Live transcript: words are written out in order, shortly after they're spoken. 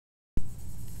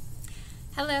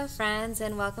Hello friends,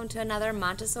 and welcome to another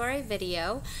Montessori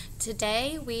video.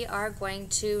 Today we are going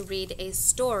to read a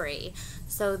story.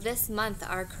 So this month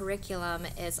our curriculum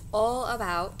is all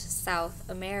about South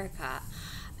America.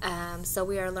 So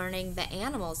we are learning the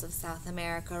animals of South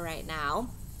America right now,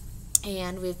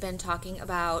 and we've been talking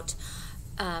about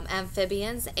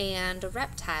amphibians and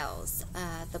reptiles.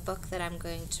 The book that I'm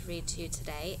going to read to you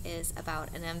today is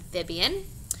about an amphibian.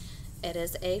 It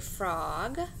is a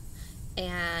frog,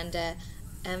 and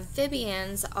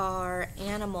amphibians are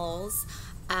animals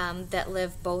that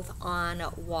live both on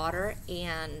water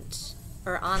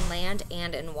or on land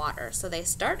and in water. So they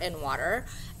start in water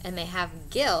and they have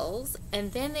gills,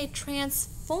 and then they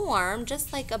transform,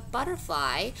 just like a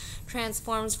butterfly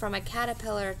transforms from a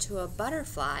caterpillar to a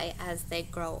butterfly as they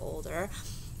grow older.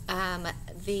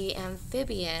 The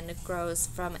amphibian grows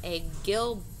from a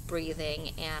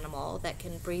gill-breathing animal that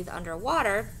can breathe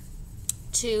underwater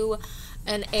to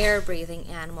an air-breathing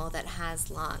animal that has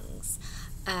lungs.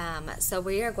 So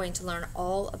we are going to learn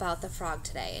all about the frog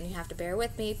today, and you have to bear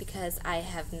with me because I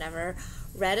have never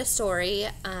read a story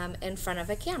in front of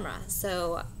a camera.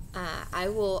 So I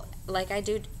will, like I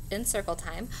do in circle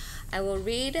time, I will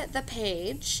read the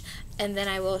page and then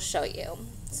I will show you.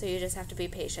 So you just have to be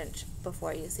patient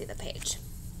before you see the page.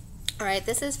 All right,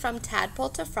 this is from Tadpole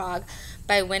to Frog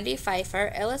by Wendy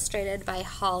Pfeffer, illustrated by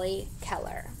Holly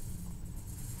Keller.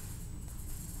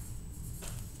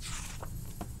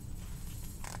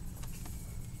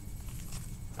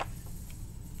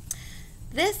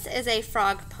 This is a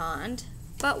frog pond,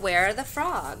 but where are the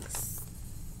frogs?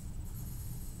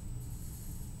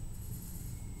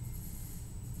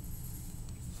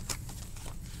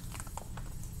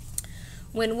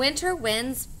 When winter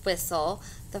winds whistle,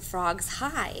 the frogs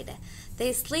hide.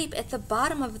 They sleep at the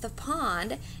bottom of the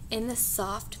pond in the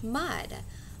soft mud.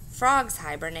 Frogs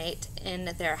hibernate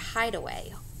in their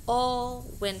hideaway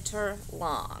all winter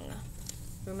long.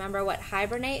 Remember what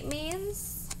hibernate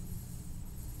means?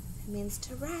 It means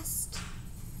to rest.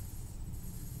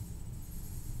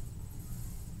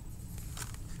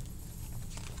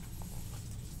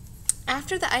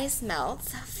 After the ice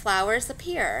melts, flowers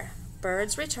appear,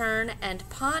 birds return, and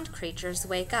pond creatures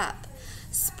wake up.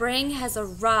 Spring has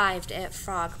arrived at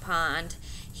Frog Pond.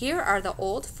 Here are the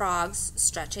old frogs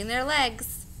stretching their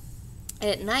legs.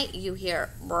 At night you hear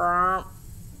meow,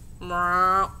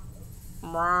 meow,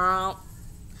 meow.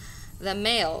 The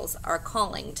males are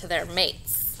calling to their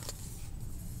mates.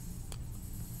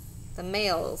 The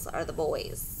males are the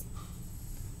boys.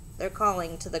 They're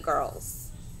calling to the girls.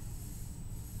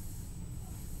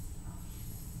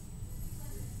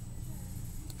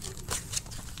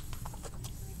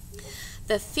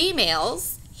 The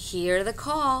females hear the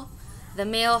call. The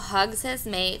male hugs his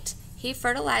mate. He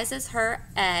fertilizes her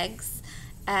eggs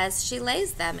as she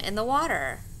lays them in the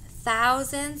water.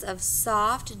 Thousands of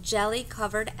soft,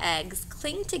 jelly-covered eggs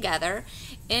cling together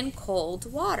in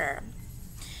cold water.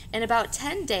 In about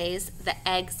 10 days, the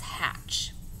eggs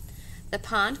hatch. The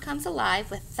pond comes alive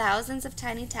with thousands of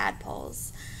tiny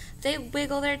tadpoles. They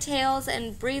wiggle their tails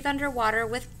and breathe underwater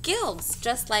with gills,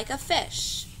 just like a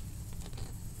fish.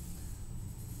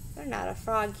 They're not a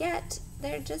frog yet.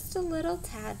 They're just a little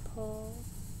tadpole.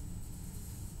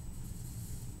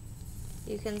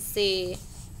 You can see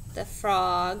the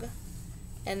frog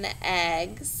and the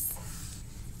eggs.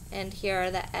 And here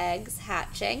are the eggs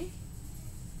hatching.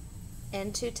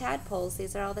 And 2 tadpoles.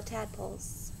 These are all the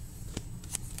tadpoles.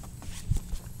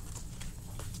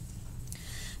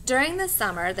 During the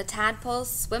summer, the tadpoles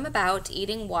swim about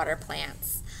eating water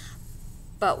plants.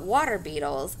 But water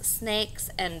beetles, snakes,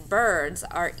 and birds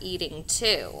are eating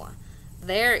too.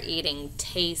 They're eating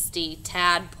tasty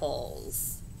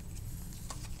tadpoles.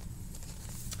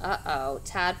 Uh-oh,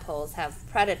 tadpoles have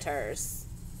predators.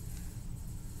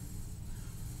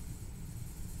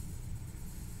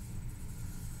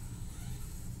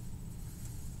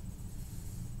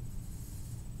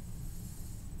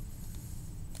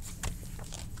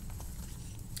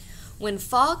 When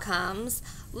fall comes,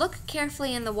 look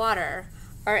carefully in the water.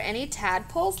 Are any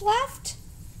tadpoles left?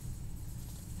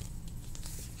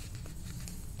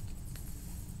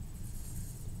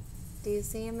 Do you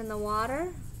see them in the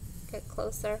water? Get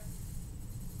closer.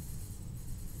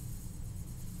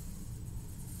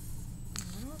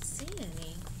 I don't see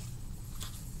any.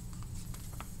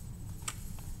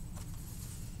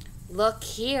 Look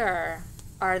here.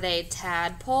 Are they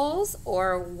tadpoles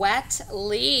or wet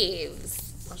leaves?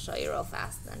 I'll show you real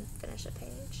fast, then finish a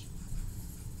page.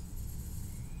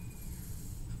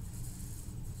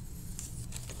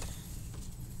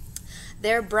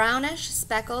 They're brownish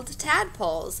speckled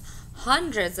tadpoles.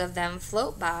 Hundreds of them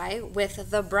float by with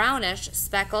the brownish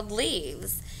speckled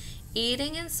leaves.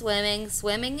 Eating and swimming,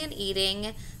 swimming and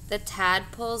eating, the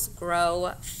tadpoles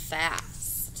grow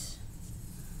fast.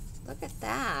 Look at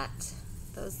that.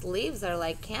 Those leaves are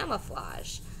like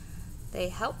camouflage. They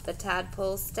help the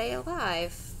tadpoles stay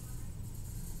alive.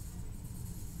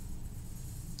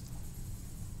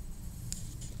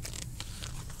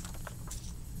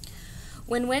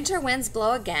 When winter winds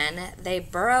blow again, they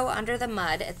burrow under the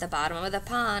mud at the bottom of the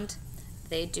pond.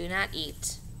 They do not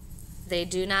eat. They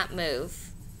do not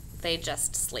move. They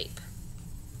just sleep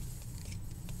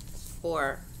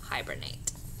or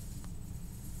hibernate.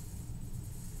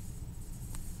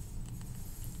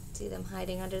 See them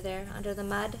hiding under there, under the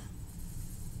mud?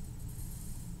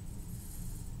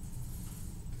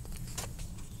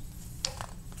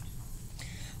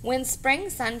 When spring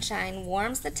sunshine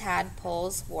warms the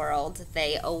tadpoles' world,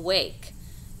 they awake,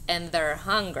 and they're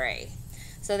hungry.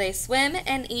 So they swim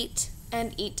and eat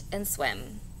and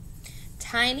swim.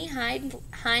 Tiny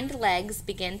hind legs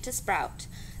begin to sprout.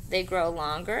 They grow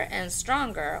longer and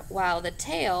stronger, while the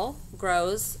tail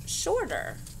grows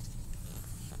shorter.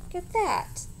 Look at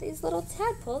that. These little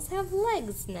tadpoles have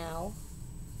legs now.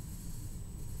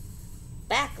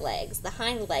 Back legs. The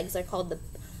hind legs are called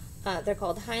they're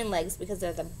called hind legs because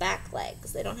they're the back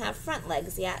legs. They don't have front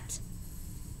legs yet.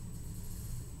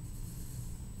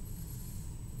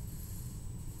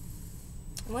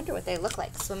 I wonder what they look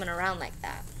like swimming around like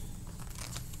that.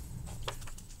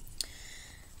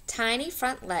 Tiny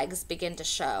front legs begin to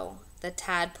show. The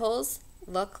tadpoles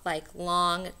look like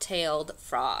long-tailed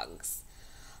frogs.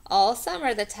 All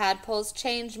summer, the tadpoles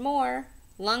change more.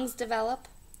 Lungs develop,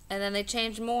 and then they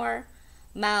change more.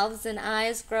 Mouths and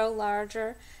eyes grow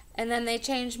larger, and then they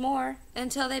change more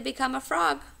until they become a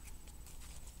frog.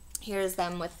 Here's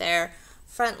them with their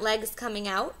front legs coming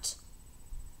out.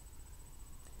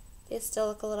 They still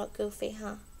look a little goofy,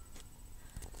 huh?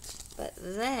 But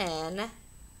then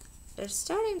they're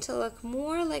starting to look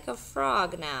more like a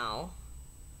frog now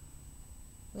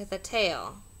with a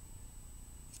tail.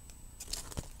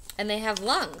 And they have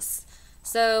lungs,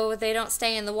 so they don't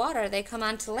stay in the water, they come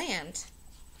onto land.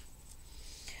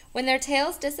 When their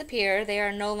tails disappear, they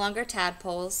are no longer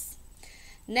tadpoles.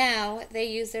 Now they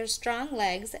use their strong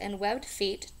legs and webbed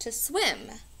feet to swim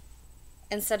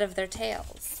instead of their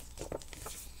tails.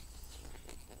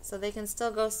 So they can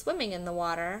still go swimming in the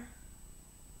water,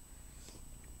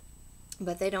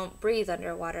 but they don't breathe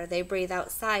underwater. They breathe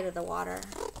outside of the water,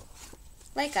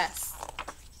 like us.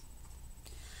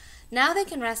 Now they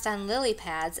can rest on lily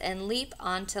pads and leap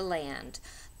onto land.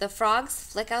 The frogs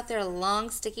flick out their long,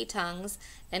 sticky tongues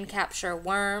and capture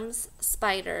worms,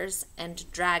 spiders, and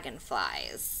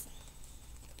dragonflies.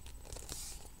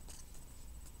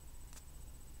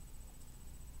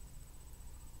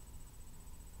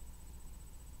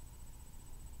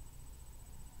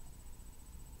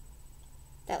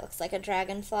 That looks like a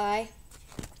dragonfly.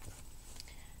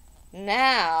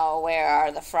 Now, where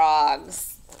are the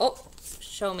frogs? Oh,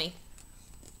 show me.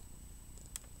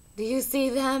 Do you see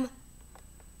them?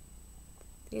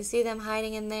 Do you see them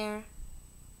hiding in there?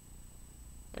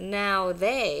 And now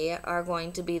they are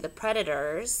going to be the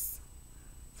predators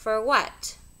for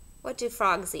what? What do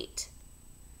frogs eat?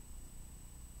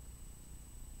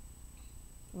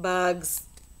 Bugs.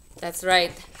 That's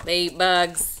right, they eat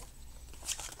bugs.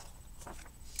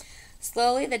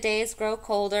 Slowly the days grow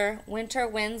colder, winter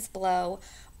winds blow,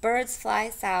 birds fly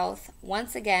south.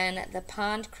 Once again, the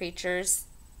pond creatures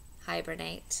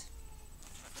hibernate.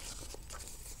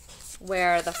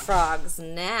 Where are the frogs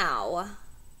now?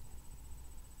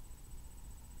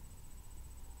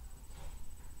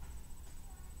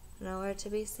 Nowhere to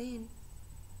be seen.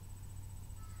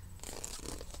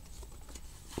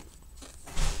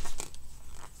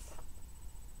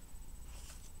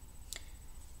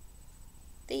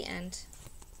 The end.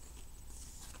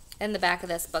 In the back of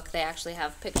this book, they actually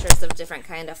have pictures of different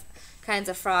kinds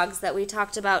of frogs that we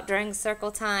talked about during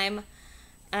circle time.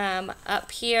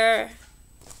 Up here,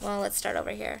 well, let's start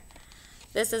over here.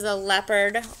 This is a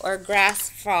leopard or grass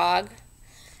frog,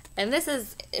 and this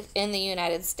is in the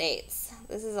United States.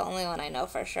 This is the only one I know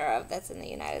for sure of that's in the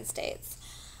United States.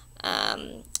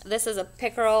 This is a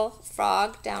pickerel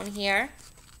frog down here,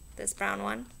 this brown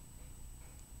one.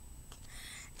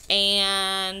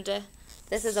 And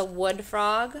this is a wood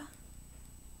frog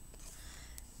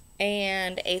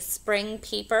and a spring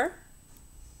peeper.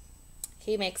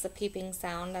 He makes a peeping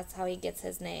sound. That's how he gets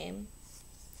his name.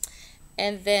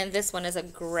 And then this one is a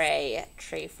gray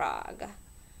tree frog.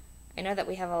 I know that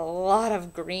we have a lot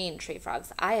of green tree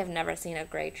frogs. I have never seen a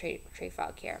gray tree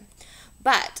frog here.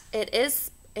 But it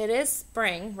is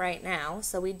spring right now,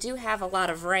 so we do have a lot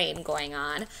of rain going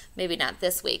on. Maybe not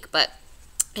this week, but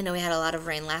I know we had a lot of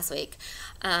rain last week.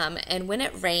 And when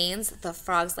it rains, the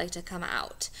frogs like to come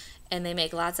out, and they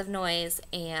make lots of noise,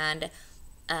 and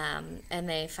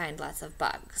they find lots of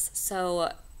bugs.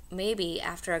 So maybe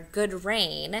after a good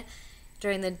rain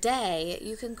during the day,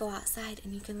 you can go outside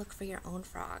and you can look for your own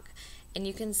frog. And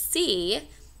you can see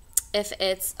if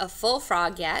it's a full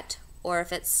frog yet, or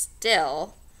if it's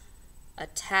still a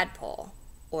tadpole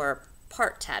or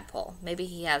part tadpole. Maybe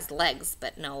he has legs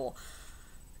but no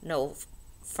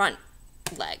front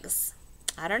legs.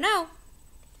 I don't know.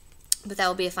 But that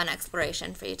will be a fun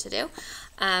exploration for you to do.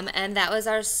 And that was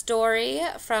our story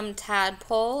from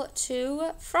tadpole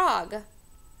to frog.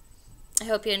 I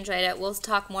hope you enjoyed it. We'll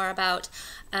talk more about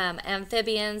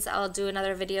amphibians. I'll do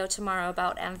another video tomorrow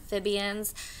about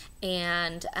amphibians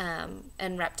and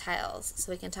reptiles,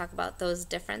 so we can talk about those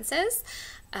differences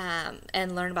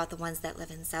and learn about the ones that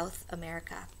live in South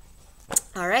America.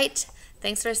 All right.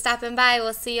 Thanks for stopping by.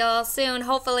 We'll see you all soon,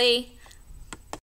 hopefully.